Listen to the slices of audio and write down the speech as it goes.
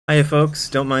Hiya folks,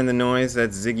 don't mind the noise.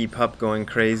 That's Ziggy Pup going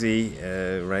crazy.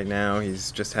 Right now he's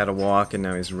just had a walk and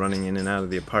now he's running in and out of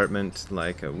the apartment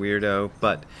like a weirdo,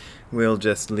 but we'll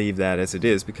just leave that as it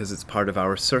is because it's part of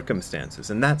our circumstances,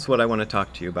 and that's what I want to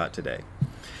talk to you about today.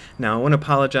 Now, I want to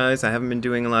apologize. I haven't been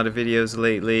doing a lot of videos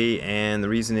lately, and the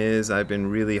reason is I've been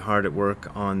really hard at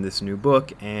work on this new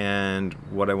book, and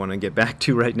what I want to get back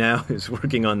to right now is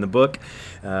working on the book.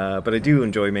 But I do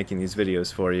enjoy making these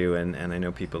videos for you, and I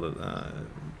know people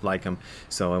like them,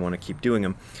 so I want to keep doing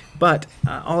them. But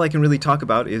all I can really talk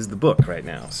about is the book right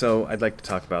now, so I'd like to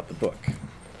talk about the book.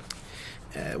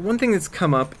 One thing that's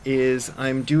come up is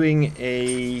I'm doing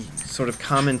a sort of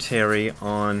commentary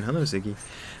on... Hello, Ziggy.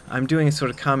 I'm doing a sort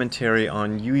of commentary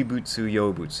on Yuibutsu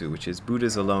Yobutsu, which is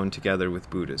Buddhas alone together with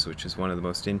Buddhas, which is one of the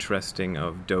most interesting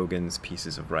of Dogen's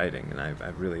pieces of writing, and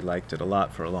I've really liked it a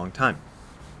lot for a long time.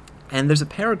 And there's a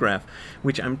paragraph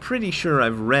which I'm pretty sure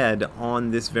I've read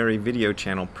on this very video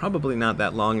channel, probably not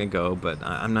that long ago, but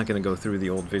I'm not going to go through the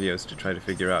old videos to try to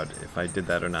figure out if I did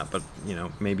that or not, but you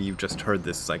know, maybe you just heard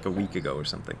this like a week ago or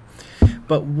something.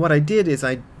 But what I did is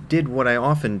I did what I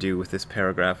often do with this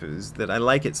paragraph, is that I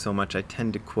like it so much I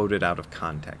tend to quote it out of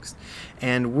context.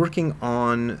 And working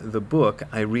on the book,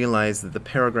 I realized that the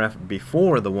paragraph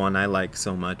before the one I like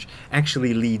so much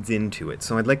actually leads into it,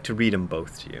 so I'd like to read them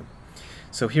both to you.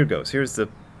 So here goes.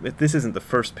 This isn't the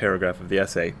first paragraph of the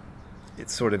essay.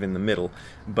 It's sort of in the middle,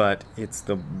 but it's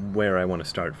where I want to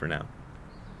start for now.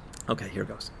 Okay, here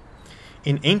goes.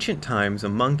 In ancient times, a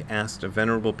monk asked a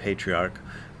venerable patriarch,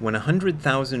 "When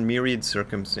 100,000 myriad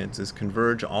circumstances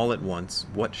converge all at once,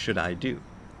 what should I do?"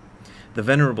 The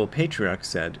venerable patriarch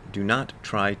said, "Do not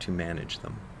try to manage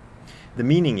them." The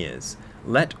meaning is,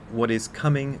 let what is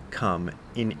coming come.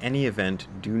 In any event,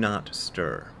 do not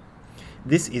stir.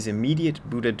 This is immediate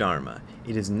Buddha Dharma.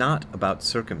 It is not about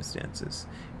circumstances.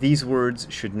 These words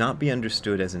should not be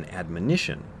understood as an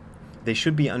admonition. They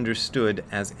should be understood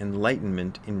as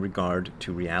enlightenment in regard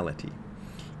to reality.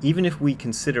 Even if we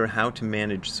consider how to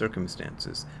manage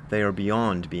circumstances, they are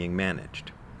beyond being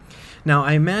managed. Now,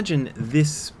 I imagine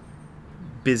this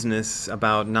business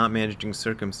about not managing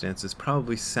circumstances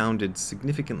probably sounded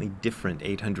significantly different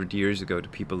 800 years ago to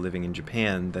people living in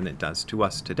Japan than it does to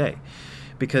us today.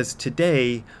 Because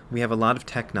today we have a lot of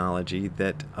technology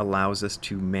that allows us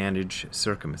to manage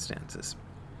circumstances.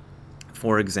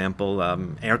 For example,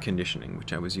 air conditioning,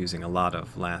 which I was using a lot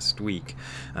of last week.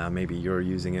 Maybe you're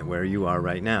using it where you are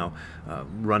right now.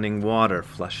 Running water,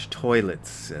 flush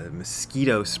toilets,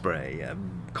 mosquito spray,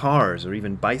 cars, or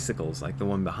even bicycles like the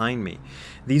one behind me.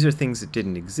 These are things that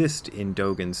didn't exist in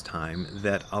Dogen's time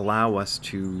that allow us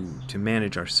to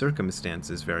manage our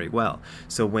circumstances very well.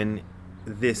 So when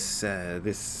this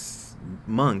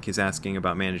monk is asking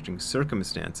about managing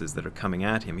circumstances that are coming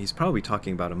at him, he's probably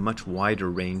talking about a much wider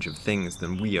range of things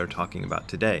than we are talking about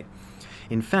today.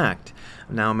 In fact,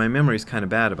 now my memory is kind of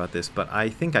bad about this, but I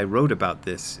think I wrote about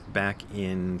this back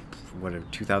in whatever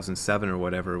 2007 or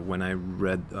whatever, when I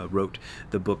wrote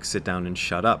the book Sit Down and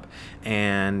Shut Up,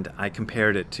 and I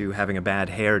compared it to having a bad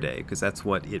hair day, because that's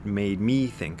what it made me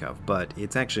think of, but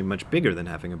it's actually much bigger than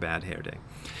having a bad hair day.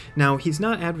 Now, he's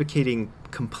not advocating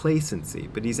complacency,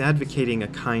 but he's advocating a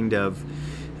kind of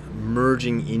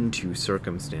merging into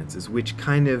circumstances, which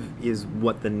kind of is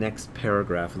what the next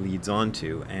paragraph leads on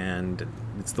to, and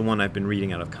it's the one I've been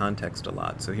reading out of context a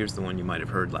lot, so here's the one you might have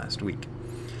heard last week.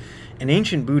 An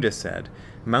ancient Buddha said,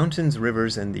 "Mountains,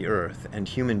 rivers, and the earth, and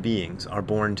human beings are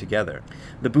born together.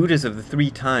 The Buddhas of the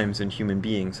 3 times and human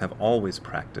beings have always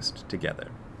practiced together.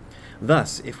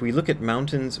 Thus, if we look at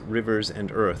mountains, rivers,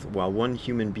 and earth while one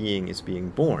human being is being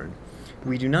born,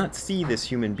 we do not see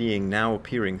this human being now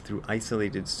appearing through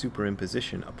isolated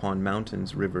superimposition upon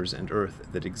mountains, rivers, and earth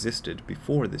that existed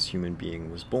before this human being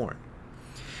was born."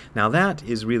 Now that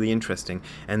is really interesting,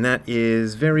 and that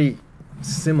is very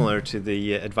similar to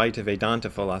the Advaita Vedanta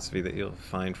philosophy that you'll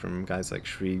find from guys like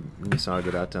Sri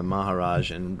Nisargadatta Maharaj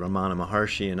and Ramana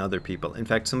Maharshi and other people. In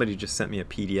fact, somebody just sent me a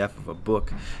PDF of a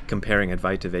book comparing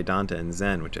Advaita Vedanta and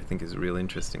Zen, which I think is a real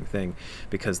interesting thing,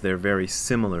 because they're very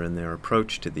similar in their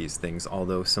approach to these things,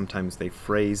 although sometimes they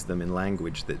phrase them in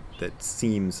language that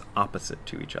seems opposite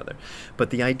to each other. But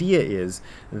the idea is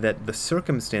that the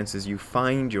circumstances you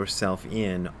find yourself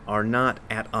in are not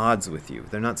at odds with you.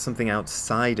 They're not something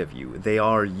outside of you. They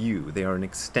are you. They are an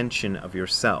extension of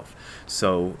yourself.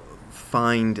 So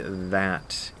find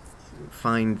that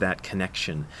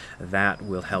connection. That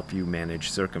will help you manage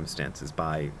circumstances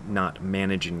by not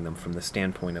managing them from the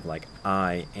standpoint of like,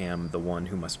 I am the one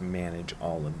who must manage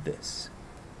all of this.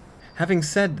 Having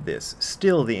said this,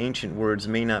 still the ancient words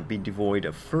may not be devoid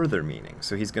of further meaning,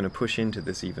 so he's going to push into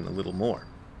this even a little more.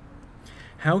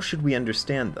 How should we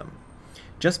understand them?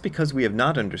 Just because we have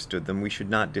not understood them, we should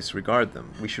not disregard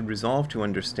them. We should resolve to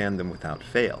understand them without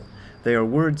fail. They are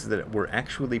words that were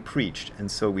actually preached,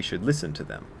 and so we should listen to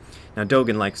them. Now,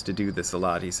 Dogen likes to do this a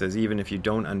lot. He says, even if you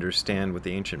don't understand what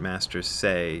the ancient masters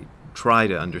say, try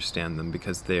to understand them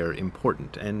because they're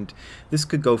important. And this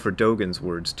could go for Dogen's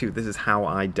words, too. This is how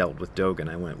I dealt with Dogen.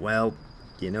 I went, well,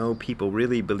 you know, people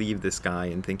really believe this guy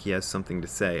and think he has something to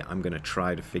say. I'm going to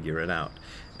try to figure it out,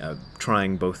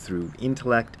 trying both through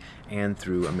intellect and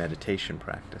through a meditation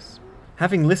practice.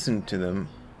 Having listened to them,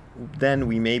 then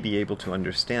we may be able to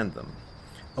understand them.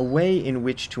 A way in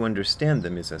which to understand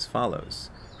them is as follows.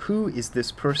 Who is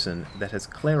this person that has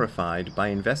clarified by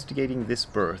investigating this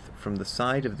birth from the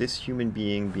side of this human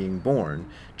being born,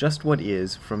 just what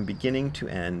is, from beginning to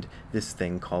end, this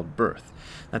thing called birth?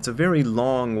 That's a very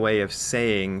long way of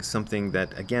saying something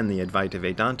that, again, the Advaita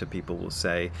Vedanta people will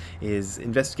say, is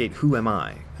investigate who am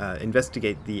I?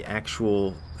 Investigate the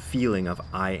actual feeling of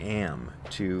I am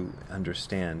to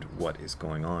understand what is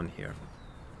going on here.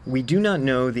 We do not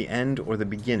know the end or the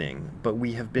beginning, but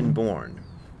we have been born.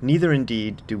 Neither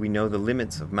indeed do we know the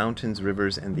limits of mountains,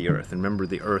 rivers, and the earth. And remember,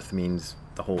 the earth means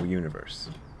the whole universe.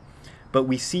 But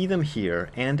we see them here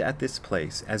and at this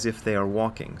place as if they are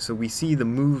walking. So we see the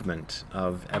movement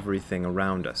of everything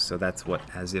around us. So that's what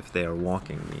as if they are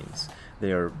walking means.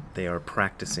 They are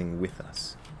practicing with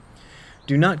us.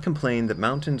 Do not complain that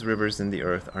mountains, rivers, and the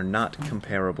earth are not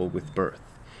comparable with birth.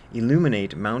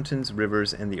 Illuminate mountains,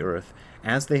 rivers, and the earth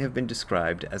as they have been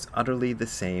described as utterly the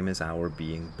same as our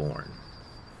being born.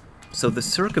 So the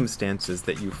circumstances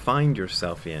that you find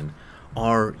yourself in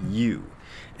are you.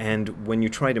 And when you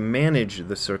try to manage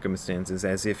the circumstances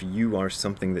as if you are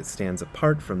something that stands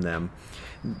apart from them,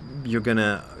 you're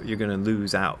gonna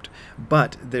lose out.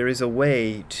 But there is a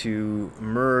way to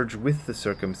merge with the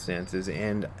circumstances,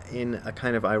 and in a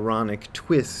kind of ironic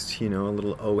twist, you know, a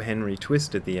little O. Henry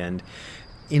twist at the end,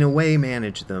 in a way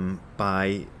manage them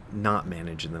by not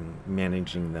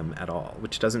managing them at all,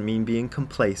 which doesn't mean being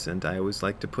complacent. I always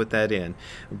like to put that in,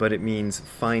 but it means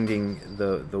finding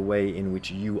the way in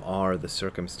which you are the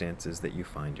circumstances that you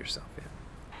find yourself in.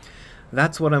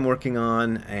 That's what I'm working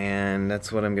on, and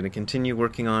that's what I'm going to continue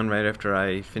working on right after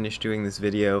I finish doing this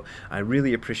video. I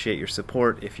really appreciate your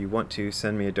support. If you want to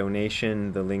send me a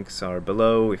donation, the links are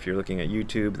below. If you're looking at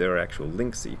YouTube, there are actual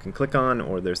links that you can click on,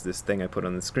 or there's this thing I put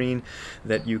on the screen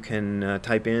that you can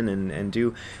type in and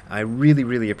do. I really,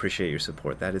 really appreciate your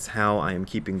support. That is how I am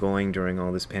keeping going during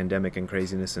all this pandemic and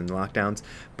craziness and lockdowns,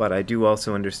 but I do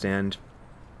also understand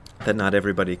that not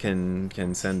everybody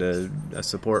can send a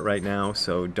support right now,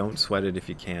 so don't sweat it if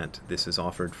you can't. This is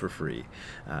offered for free.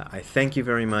 I thank you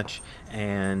very much,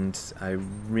 and I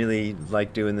really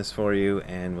like doing this for you,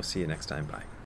 and we'll see you next time. Bye.